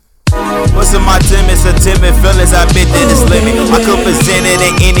Most of my timid, so timid feelings, I admit that it's limit. I could present it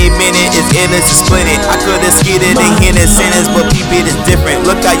at any minute, it's endless to split it. I could have skidded and hit a sentence, but peep it is different.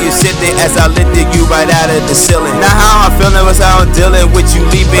 Look how you sit there as I lifted you right out of the ceiling. Now how I'm feeling was how I'm dealing with you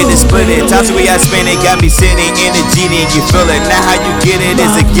leaving and splitting. Times we I spend it got me sitting in the GD and you feel it. Now how you get it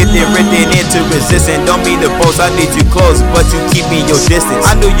is a gift and written into resistance. Don't mean to boast, I need you close, but you keep me your distance.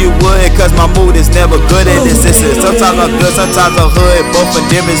 I knew you would, cause my mood is never good at insistence. Sometimes I'm good, sometimes I'm hood, both for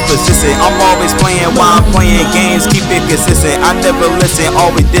different persistent. I'm always playing while I'm playing games, keep it consistent. I never listen,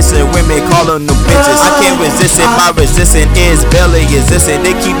 always dissing women, calling them bitches. I can't resist it, my resistance is barely existing.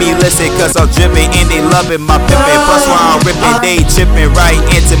 They keep me listening cause I'm dripping and they loving my pimpin'. Plus while I'm ripping, they chipping right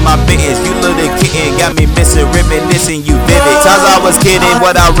into my buttons. You little kitten got me missing, reminiscing you vivid. Times I was kidding,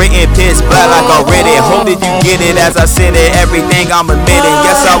 what I written pitch black like I read it. Hope that you get it as I said it, everything I'm admitting.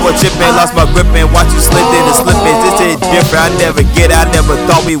 Yes I was tripping, lost my gripping, watch you slip it and slip it. This is different, I never get it, I never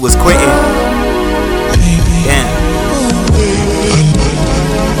thought we was quitting.